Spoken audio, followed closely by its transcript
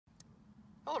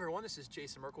Hello everyone, this is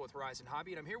Jason Merkel with Horizon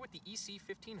Hobby, and I'm here with the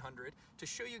EC-1500 to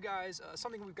show you guys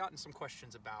something we've gotten some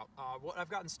questions about. What I've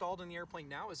got installed in the airplane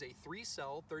now is a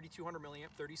 3-cell 3200 milliamp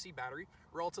 30C battery,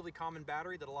 relatively common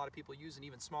battery that a lot of people use in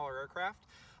even smaller aircraft.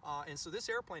 And so this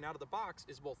airplane out of the box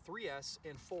is both 3S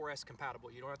and 4S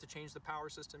compatible. You don't have to change the power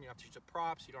system, you don't have to change the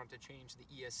props, you don't have to change the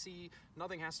ESC,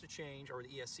 nothing has to change, or the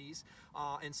ESCs.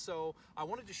 And so I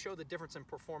wanted to show the difference in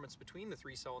performance between the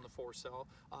 3-cell and the 4-cell.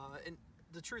 And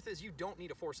the truth is you don't need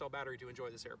a 4-cell battery to enjoy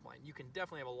this airplane. You can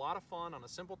definitely have a lot of fun on a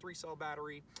simple 3-cell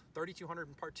battery, 3200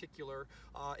 in particular.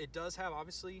 It does have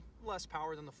obviously less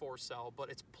power than the 4-cell, but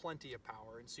it's plenty of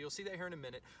power. And so you'll see that here in a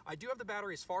minute. I do have the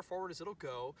battery as far forward as it'll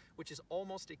go, which is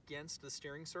almost against the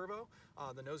steering servo,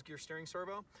 the nose gear steering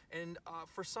servo. And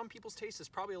for some people's taste, it's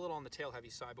probably a little on the tail heavy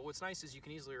side, but what's nice is you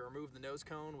can easily remove the nose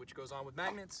cone, which goes on with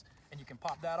magnets, and you can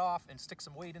pop that off and stick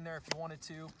some weight in there if you wanted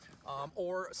to.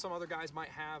 Or some other guys might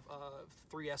have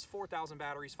 3S 4000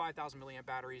 batteries, 5000 milliamp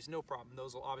batteries, no problem.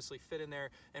 Those will obviously fit in there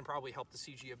and probably help the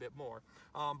CG a bit more.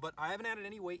 But I haven't added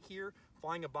any weight here.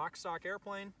 Flying a box stock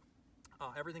airplane,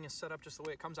 everything is set up just the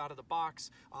way it comes out of the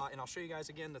box. And I'll show you guys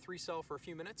again the 3-cell for a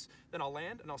few minutes. Then I'll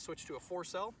land and I'll switch to a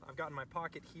 4-cell. I've got in my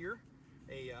pocket here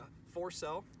a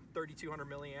 4-cell 3200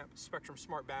 milliamp Spektrum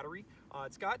Smart battery.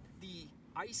 It's got the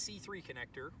IC3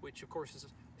 connector, which of course is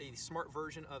a smart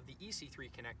version of the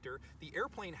EC3 connector. The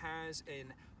airplane has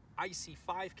an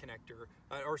IC5 connector,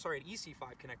 an EC5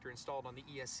 connector installed on the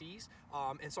ESCs.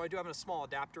 And so I do have a small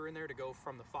adapter in there to go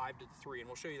from the 5 to the 3, and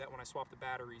we'll show you that when I swap the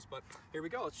batteries. But here we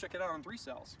go, let's check it out on 3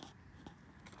 cells.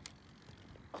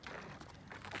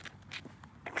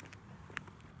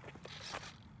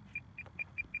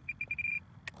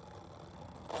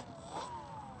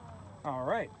 All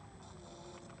right.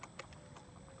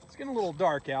 It's getting a little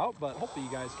dark out, but hopefully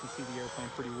you guys can see the airplane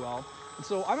pretty well. And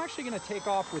so I'm actually going to take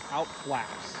off without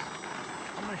flaps.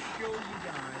 I'm going to show you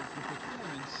guys the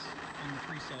performance on the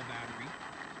 3-cell battery.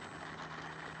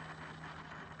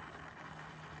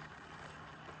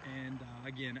 And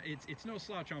again, it's no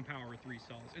slouch on power with 3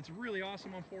 cells. It's really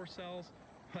awesome on 4 cells,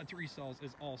 but 3 cells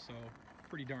is also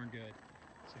pretty darn good.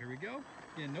 So here we go.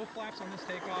 Again, no flaps on this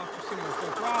takeoff. Just going to go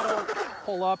full throttle,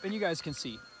 pull up, and you guys can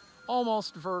see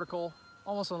almost vertical.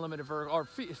 Almost unlimited vertical, or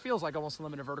it feels like almost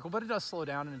unlimited vertical, but it does slow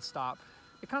down and stop.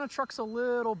 It kind of trucks a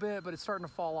little bit, but it's starting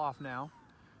to fall off now.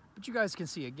 But you guys can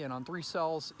see, again, on 3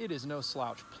 cells, it is no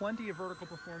slouch. Plenty of vertical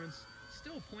performance,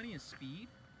 still plenty of speed.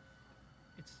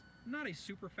 It's not a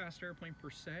super fast airplane per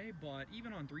se, but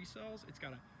even on 3 cells, it's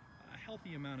got a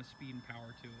healthy amount of speed and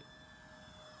power to it.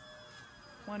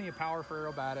 Plenty of power for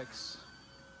aerobatics.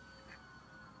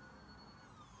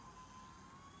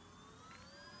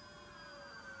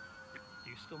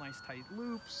 Still nice tight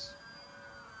loops.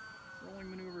 Rolling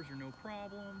maneuvers are no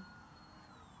problem.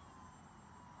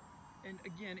 And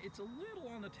again, it's a little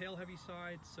on the tail heavy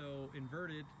side, so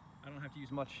inverted, I don't have to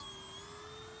use much.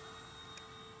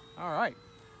 All right,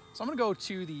 so I'm gonna go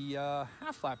to the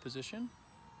half flat position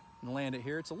and land it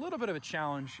here. It's a little bit of a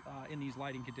challenge in these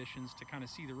lighting conditions to kind of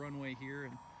see the runway here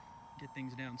and get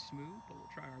things down smooth, but we'll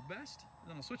try our best. And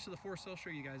then I'll switch to the 4-cell, show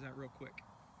you guys that real quick.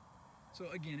 So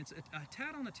again, it's a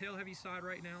tad on the tail heavy side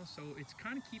right now, so it's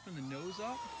kind of keeping the nose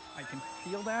up. I can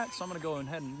feel that, so I'm gonna go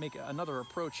ahead and make another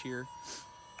approach here.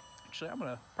 Actually, I'm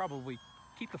gonna probably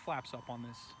keep the flaps up on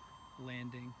this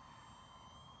landing.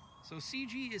 So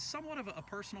CG is somewhat of a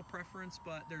personal preference,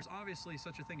 but there's obviously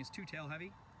such a thing as too tail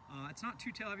heavy. It's not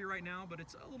too tail heavy right now, but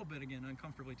it's a little bit, again,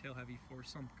 uncomfortably tail heavy for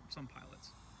some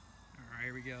pilots. All right,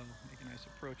 here we go. Make a nice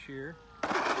approach here.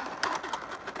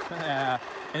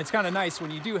 And it's kind of nice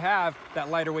when you do have that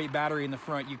lighter weight battery in the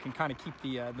front, you can kind of keep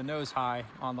the nose high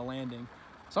on the landing.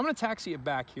 So I'm going to taxi it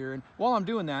back here, and while I'm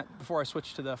doing that, before I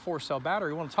switch to the 4-cell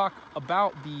battery, I want to talk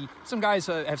about some guys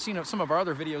have seen some of our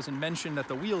other videos and mentioned that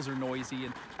the wheels are noisy,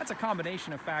 and that's a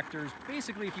combination of factors.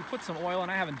 Basically, if you put some oil, and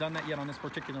I haven't done that yet on this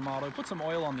particular model, put some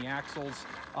oil on the axles,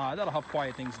 that'll help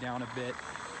quiet things down a bit.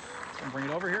 So I'm going to bring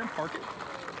it over here and park it.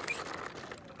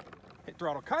 Hit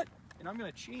throttle cut. And I'm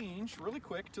going to change really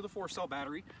quick to the 4-cell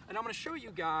battery, and I'm going to show you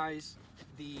guys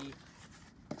the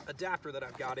adapter that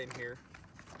I've got in here.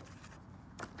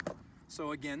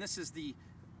 So again, this is the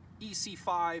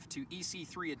EC5 to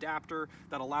EC3 adapter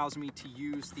that allows me to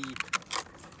use the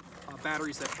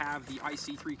batteries that have the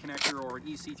IC3 connector or an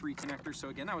EC3 connector. So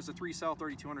again, that was the 3-cell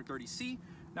 3230C.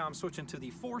 Now I'm switching to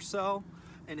the 4-cell,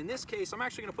 and in this case, I'm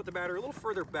actually going to put the battery a little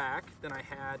further back than I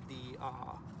had the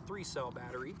 3-cell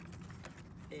battery.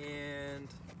 And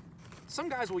some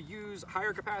guys will use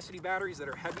higher capacity batteries that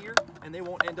are heavier, and they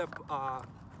won't end up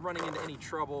running into any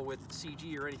trouble with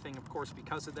CG or anything, of course,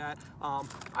 because of that.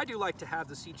 I do like to have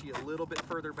the CG a little bit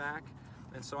further back.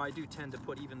 And so I do tend to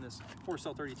put even this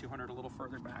 4-cell 3200 a little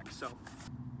further back. So,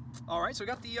 all right, so we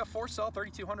got the 4-cell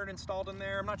 3200 installed in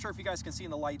there. I'm not sure if you guys can see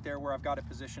in the light there where I've got it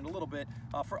positioned a little bit,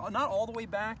 for not all the way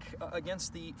back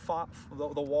against the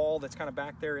wall that's kind of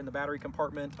back there in the battery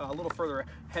compartment, a little further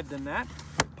ahead than that.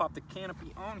 Pop the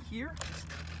canopy on here,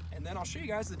 and then I'll show you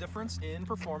guys the difference in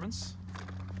performance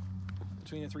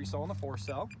between the 3-cell and the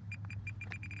 4-cell.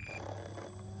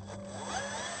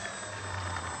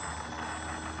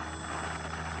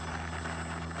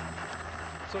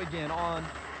 So again, on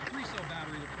a 3-cell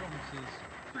battery, the performance is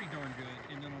pretty darn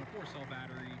good, and then on a 4-cell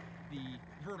battery, the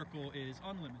vertical is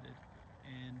unlimited.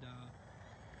 And do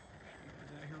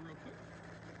that here real quick.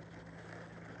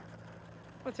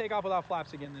 I'm gonna take off without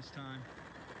flaps again this time,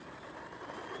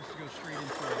 just to go straight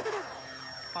into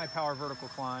a high-power vertical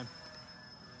climb.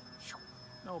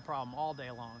 No problem, all day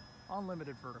long,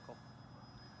 unlimited vertical.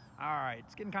 All right,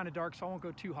 it's getting kind of dark, so I won't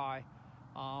go too high.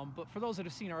 But for those that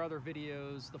have seen our other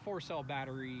videos, the 4-cell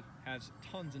battery has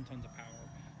tons and tons of power.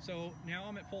 So now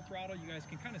I'm at full throttle. You guys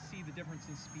can kind of see the difference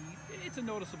in speed. It's a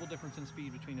noticeable difference in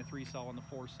speed between the 3-cell and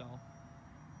the 4-cell.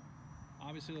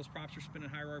 Obviously those props are spinning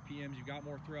higher RPMs. You've got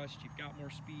more thrust, you've got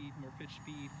more speed, more pitch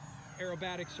speed.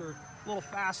 Aerobatics are a little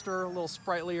faster, a little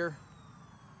sprightlier.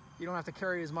 You don't have to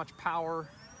carry as much power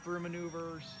through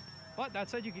maneuvers. But that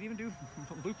said, you can even do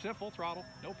loops at full throttle,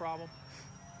 no problem.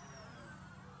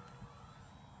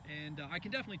 And I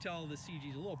can definitely tell the CG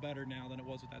is a little better now than it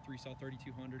was with that 3-cell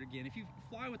 3200. Again, if you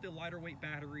fly with the lighter weight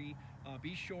battery,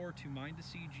 be sure to mind the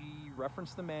CG,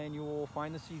 reference the manual,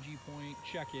 find the CG point,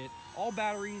 check it. All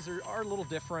batteries are a little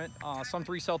different. Some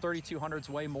 3-cell 3200s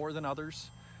weigh more than others,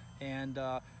 and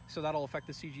so that'll affect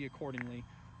the CG accordingly.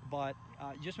 But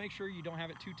just make sure you don't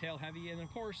have it too tail heavy. And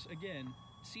of course, again,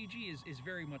 CG is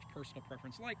very much personal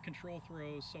preference, like control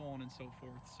throws, so on and so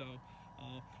forth. So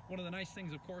one of the nice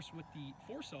things, of course, with the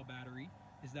 4-cell battery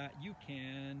is that you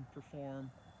can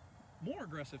perform more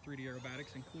aggressive 3D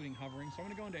aerobatics, including hovering. So I'm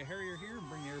going to go into a Harrier here and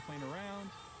bring the airplane around.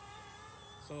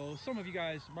 So some of you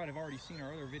guys might have already seen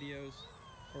our other videos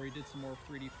where we did some more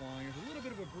 3D flying. There's a little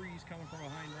bit of a breeze coming from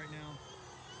behind right now.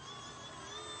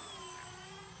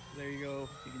 There you go.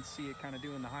 You can see it kind of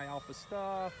doing the high alpha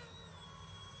stuff.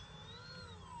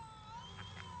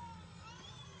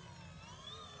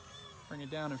 Bring it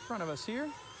down in front of us here.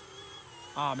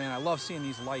 Ah, man, I love seeing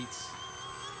these lights.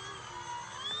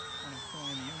 Kind of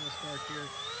flying the almost dark here.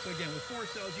 So again, with 4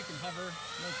 cells, you can hover,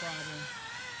 no problem.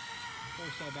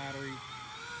 4-cell battery,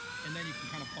 and then you can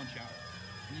kind of punch out.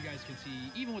 And you guys can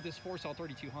see, even with this 4-cell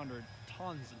 3200,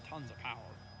 tons and tons of power.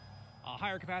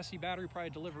 Higher capacity battery probably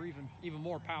deliver even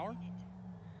more power.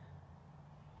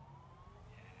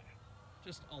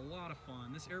 Just a lot of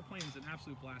fun. This airplane is an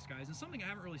absolute blast, guys. And something I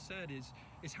haven't really said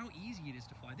is how easy it is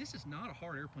to fly. This is not a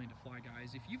hard airplane to fly,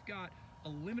 guys. If you've got a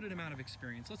limited amount of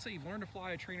experience, let's say you've learned to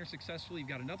fly a trainer successfully, you've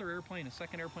got another airplane, a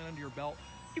second airplane under your belt,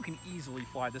 you can easily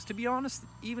fly this. To be honest,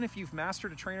 even if you've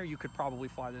mastered a trainer, you could probably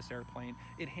fly this airplane.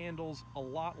 It handles a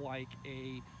lot like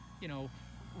a,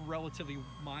 relatively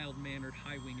mild-mannered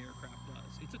high-wing aircraft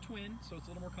does. It's a twin, so it's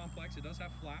a little more complex. It does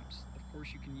have flaps. Of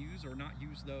course, you can use or not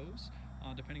use those,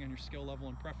 depending on your skill level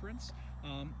and preference.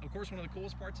 Of course, one of the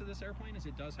coolest parts of this airplane is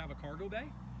it does have a cargo bay,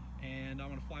 and I'm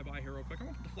going to fly by here real quick. I'm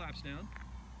going to put the flaps down,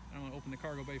 and I'm going to open the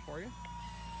cargo bay for you.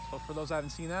 So for those that haven't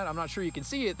seen that, I'm not sure you can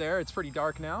see it there. It's pretty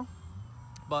dark now,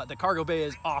 but the cargo bay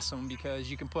is awesome because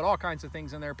you can put all kinds of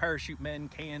things in there, parachute men,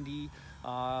 candy.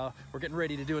 We're getting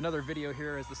ready to do another video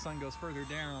here as the sun goes further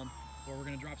down where we're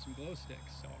going to drop some glow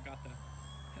sticks. So I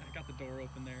got the door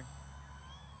open there.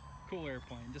 Cool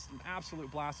airplane, just an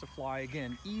absolute blast to fly.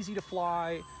 Again, easy to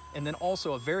fly, and then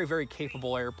also a very, very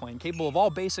capable airplane, capable of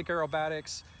all basic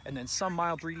aerobatics, and then some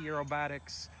mild 3D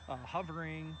aerobatics,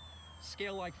 hovering,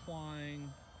 scale-like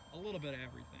flying, a little bit of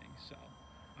everything. So,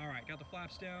 all right, got the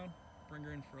flaps down. Bring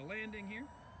her in for a landing here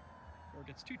before it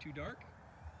gets too dark.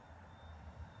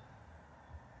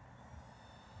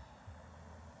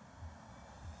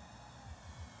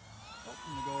 Oh,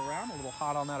 I'm gonna go around, a little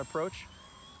hot on that approach.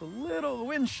 The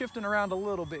wind's shifting around a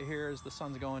little bit here as the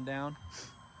sun's going down.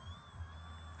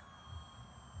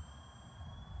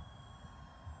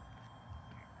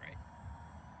 All right.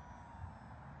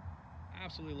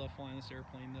 Absolutely love flying this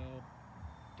airplane though.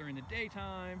 During the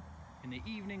daytime, in the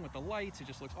evening with the lights, it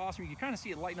just looks awesome. You can kind of see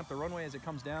it lighting up the runway as it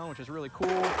comes down, which is really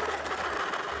cool.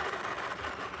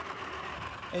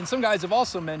 And some guys have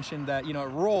also mentioned that, it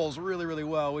rolls really, really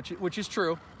well, which is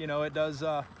true. It does,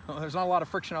 there's not a lot of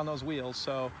friction on those wheels,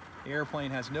 so the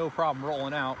airplane has no problem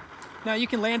rolling out. Now you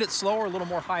can land it slower, a little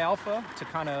more high alpha to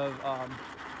kind of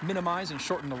minimize and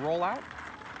shorten the rollout.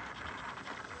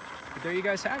 But there you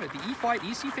guys have it, the E-flite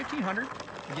EC-1500.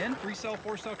 Again, 3-cell,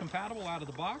 4-cell compatible out of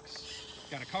the box.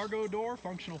 Got a cargo door,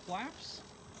 functional flaps,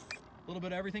 a little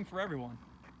bit of everything for everyone.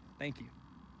 Thank you.